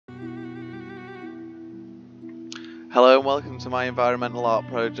Hello and welcome to my environmental art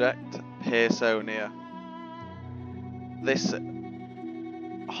project, Pearsonia. This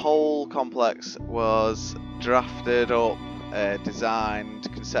whole complex was drafted up, designed,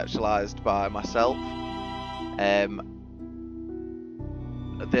 conceptualised by myself. The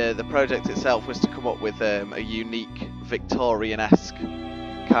project itself was to come up with a unique Victorian-esque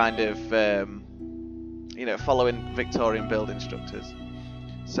kind of, following Victorian building structures.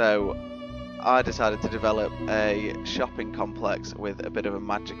 So I decided to develop a shopping complex with a bit of a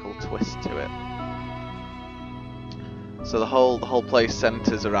magical twist to it. So the whole place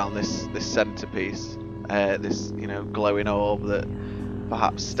centres around this centrepiece, this glowing orb that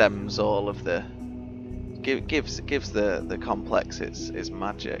perhaps stems all of the gives the complex its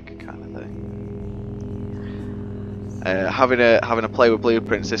magic kind of thing. Having a play with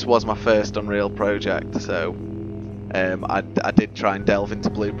blueprints, this was my first Unreal project, so I did try and delve into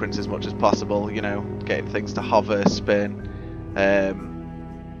blueprints as much as possible, getting things to hover, spin,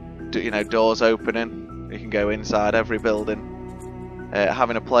 doors opening, you can go inside every building.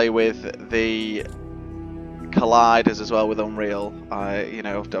 Having a play with the colliders as well with Unreal,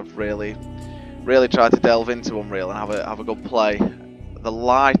 I've really tried to delve into Unreal and have a good play. The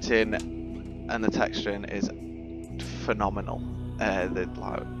lighting and the texturing is phenomenal. The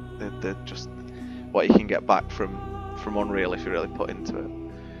just what you can get back from Unreal if you really put into it.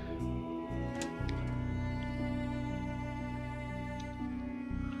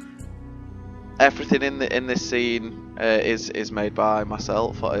 Everything in this scene is made by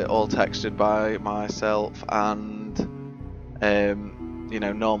myself, all textured by myself, and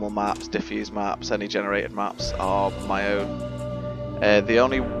normal maps, diffuse maps, any generated maps are my own. The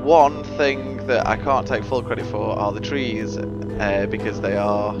only one thing that I can't take full credit for are the trees, because they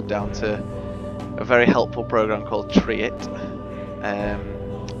are down to a very helpful program called Treeit.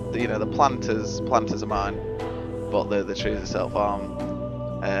 The planters are mine, but the trees itself aren't,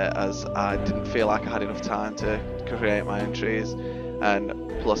 as I didn't feel like I had enough time to create my own trees, and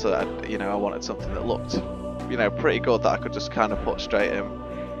plus I wanted something that looked pretty good that I could just kind of put straight in.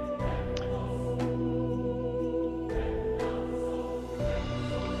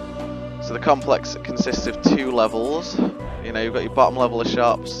 So the complex consists of 2 levels. You've got your bottom level of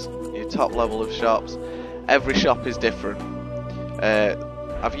shops, your top level of shops. Every shop is different. I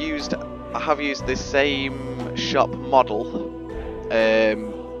have used this same shop model,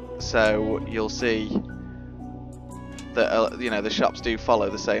 so you'll see that the shops do follow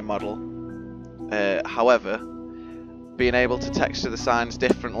the same model. However, being able to texture the signs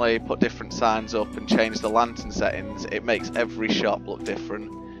differently, put different signs up and change the lantern settings, it makes every shop look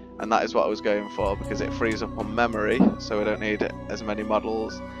different. And that is what I was going for, because it frees up on memory, so we don't need as many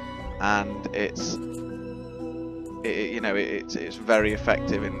models, and it's very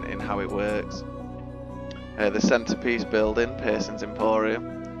effective in how it works. The centrepiece building, Pearson's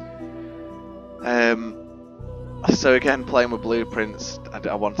Emporium. So again, playing with blueprints,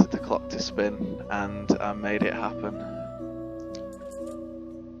 I wanted the clock to spin, and I made it happen.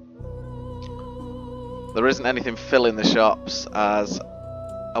 There isn't anything filling the shops, as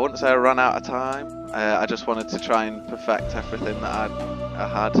I wouldn't say I ran out of time. I just wanted to try and perfect everything that I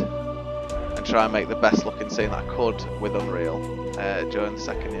had, and try and make the best looking scene that I could with Unreal during the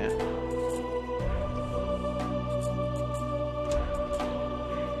second year.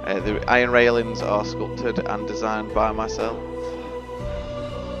 The iron railings are sculpted and designed by myself,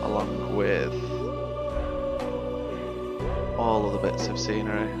 along with all other bits of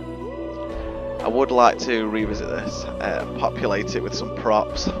scenery. I would like to revisit this, populate it with some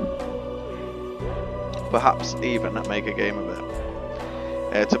props, perhaps even make a game of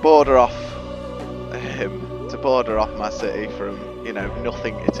it. To border off my city from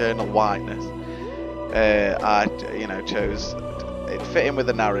nothing, eternal whiteness. I chose it fit in with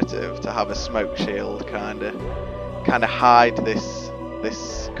the narrative to have a smoke shield, kind of hide this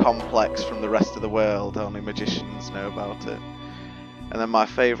complex from the rest of the world. Only magicians know about it. And then my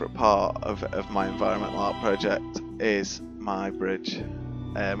favourite part of my environmental art project is my bridge.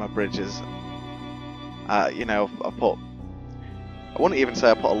 My bridges, I wouldn't even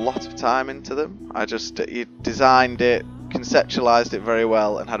say I put a lot of time into them. I just designed it, conceptualised it very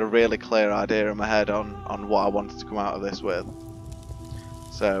well, and had a really clear idea in my head on what I wanted to come out of this with.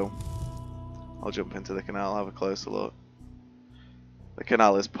 So I'll jump into the canal, have a closer look. The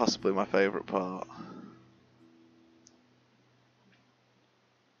canal is possibly my favourite part.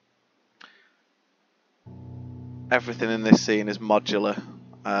 Everything in this scene is modular.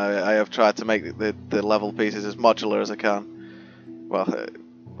 I have tried to make the level pieces as modular as I can. Well,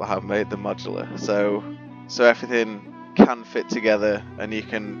 I have made them modular, so everything can fit together, and you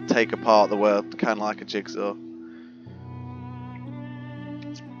can take apart the world kind of like a jigsaw.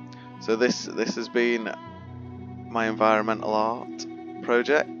 So this has been my environmental art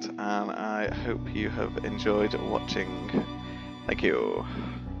project, and I hope you have enjoyed watching. Thank you.